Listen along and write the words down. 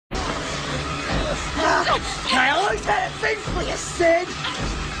I always had a thing for you, Sid.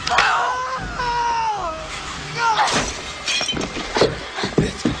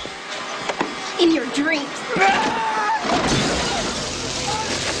 In your dreams.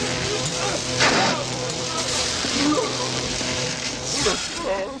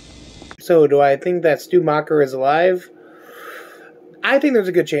 So, do I think that Stu Macher is alive? I think there's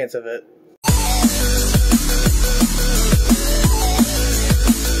a good chance of it.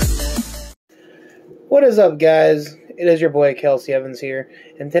 What is up, guys? It is your boy Kelsey Evans here,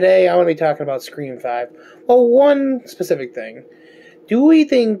 and today I want to be talking about Scream 5. Well, one specific thing. Do we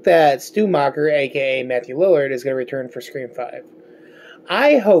think that Stu Macher, aka Matthew Lillard, is going to return for Scream 5?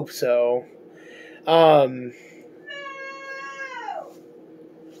 I hope so.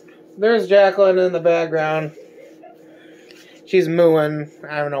 There's Jacqueline in the background. She's mooing.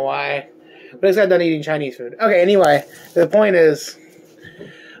 I don't know why. But it's got done eating Chinese food. Okay, anyway. The point is...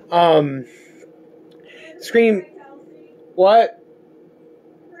 Scream... What?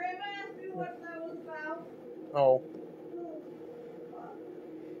 Oh.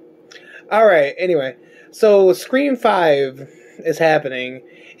 Alright, anyway. So, Scream 5 is happening,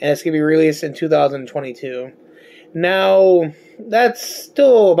 and it's going to be released in 2022. Now, that's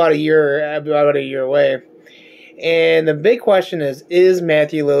still about a year away. And the big question is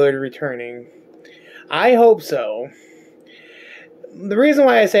Matthew Lillard returning? I hope so. The reason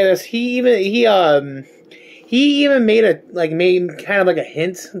why I say this, he even made kind of like a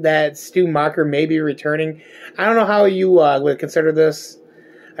hint that Stu Macher may be returning. I don't know how you would consider this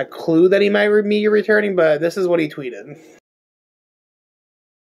a clue that he might be returning, but this is what he tweeted.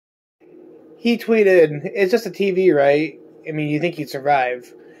 He tweeted, "It's just a TV, right? I mean, you think he'd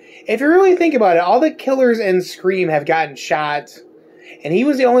survive." If you really think about it, all the killers in Scream have gotten shot, and he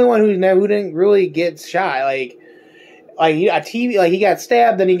was the only one who didn't really get shot. Like a TV, like he got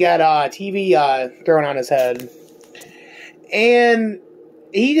stabbed, then he got a TV thrown on his head, and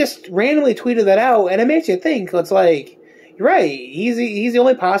he just randomly tweeted that out, and it makes you think. It's like, you're right. He's the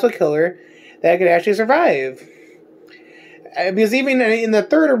only possible killer that could actually survive. Because even in the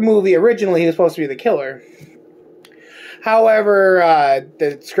third movie, originally, he was supposed to be the killer. However,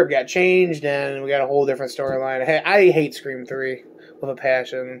 the script got changed, and we got a whole different storyline. I hate Scream 3 with a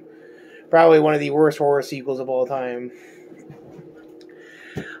passion. Probably one of the worst horror sequels of all time.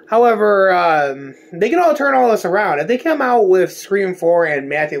 However, they can all turn all this around. If they come out with Scream 4 and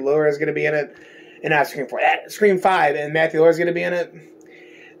Matthew Lillard is going to be in it, and not Scream 4, Scream 5 and Matthew Lillard is going to be in it,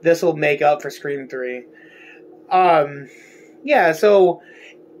 this will make up for Scream 3. Yeah, so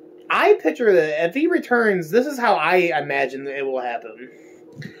I picture that if he returns, this is how I imagine that it will happen.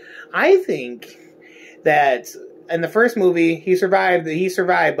 I think that in the first movie, he survived,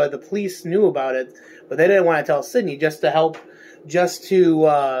 but the police knew about it, but they didn't want to tell Sydney just to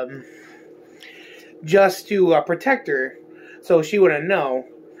protect her, so she wouldn't know.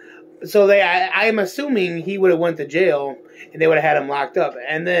 So I'm assuming he would have went to jail, and they would have had him locked up.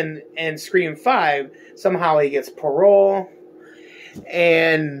 And then in Scream 5, somehow he gets parole,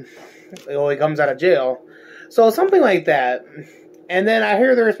 and he comes out of jail. So something like that. And then I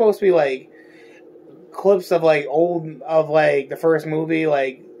hear there's supposed to be like clips of the first movie,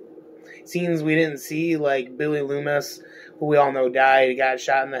 like scenes we didn't see, like Billy Loomis, who we all know died. He got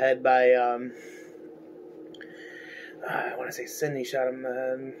shot in the head by I want to say Sydney shot him in the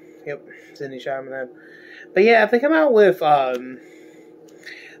head. Yep, Sydney shot him in the head. But yeah, if they come out with the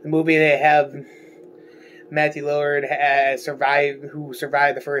movie, they have Matthew Lillard who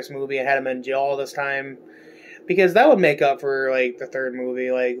survived the first movie and had him in jail all this time, because that would make up for like the third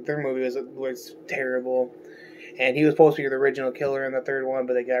movie. Like the third movie was terrible, and he was supposed to be the original killer in the third one,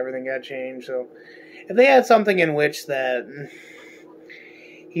 but everything got changed. So if they had something in which that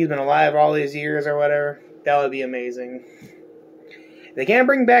he's been alive all these years or whatever, that would be amazing. They can't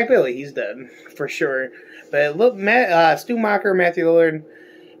bring back Billy; he's dead for sure. But look, Stu Macher, Matthew Lillard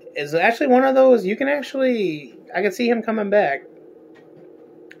is actually one of those I can see him coming back.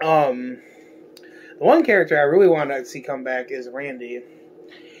 The one character I really want to see come back is Randy.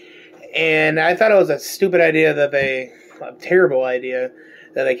 And I thought it was a stupid idea a terrible idea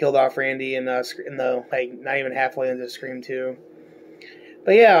that they killed off Randy in the not even halfway into Scream 2.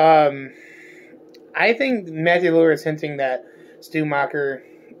 But yeah, I think Matthew Lillard is hinting that Stu Macher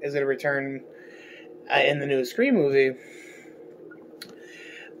is going to return in the new Scream movie.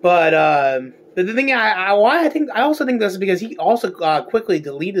 But the thing, I also think this is because he also quickly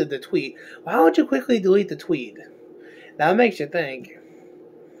deleted the tweet. Why would you quickly delete the tweet? That makes you think.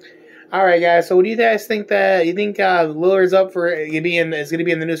 All right, guys. So, what do you guys think? Lillard's up for is going to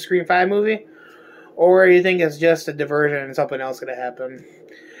be in the new Scream 5 movie, or you think it's just a diversion and something else going to happen?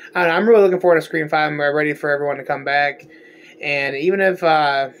 I don't know, I'm really looking forward to Scream 5. I'm ready for everyone to come back. And even if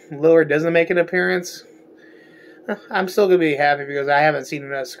Lillard doesn't make an appearance, I'm still going to be happy because I haven't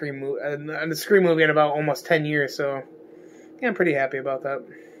seen a Scream movie in about almost 10 years. So, yeah, I'm pretty happy about that.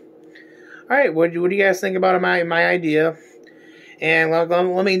 Alright, what do you guys think about my idea? And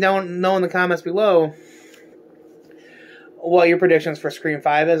let me know in the comments below what your predictions for Scream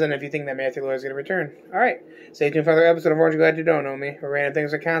 5 is, and if you think that Matthew Lillard is going to return. Alright, stay tuned for another episode of Orange Glad You Don't Know Me, where random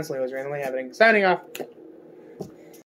things are constantly always randomly happening. Signing off.